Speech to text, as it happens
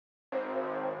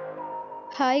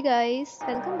Hi guys,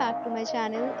 welcome back to my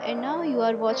channel and now you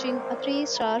are watching a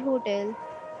 3-star hotel.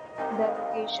 The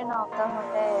location of the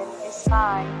hotel is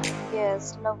fine.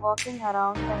 Guests love walking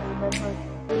around the neighborhood.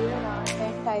 There are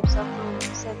 10 types of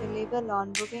rooms available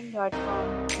on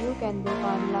booking.com. You can book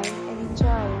online and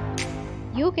enjoy it.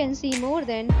 You can see more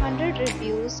than 100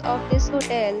 reviews of this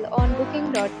hotel on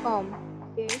booking.com.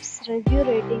 Its review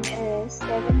rating is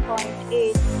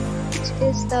 7.8, which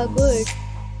is the good.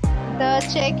 The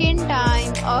check-in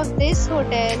time of this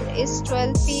hotel is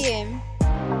 12 p.m.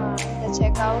 The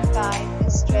checkout time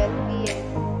is 12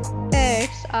 p.m.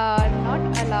 Pets are not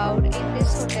allowed in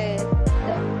this hotel.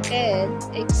 The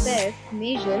hotel accepts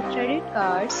major credit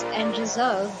cards and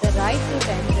reserves the right to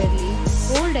temporarily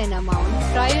hold an amount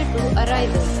prior to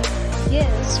arrival.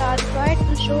 Guests are required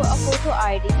to show a photo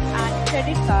ID and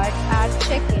credit card at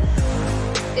check-in.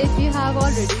 If you have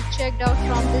already checked out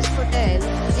from this hotel,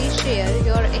 please share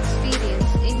your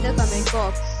experience in the comment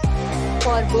box.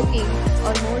 For booking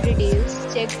or more details,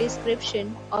 check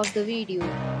description of the video.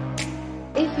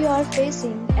 If you are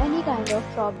facing any kind of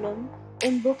problem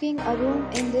in booking a room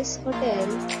in this hotel,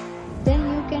 then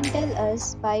you can tell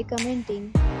us by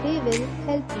commenting. We will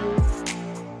help you.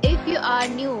 If you are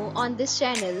new on this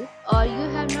channel or you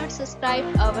have not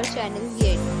subscribed our channel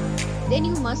yet, then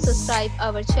you must subscribe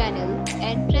our channel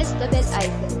and press the bell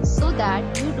icon so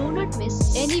that you do not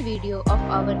miss any video of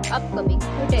our upcoming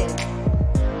hotel.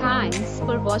 Thanks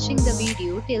for watching the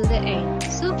video till the end.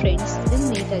 So friends, we'll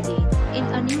meet again in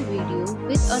a new video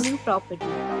with a new property.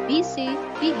 Be safe,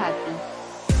 be happy.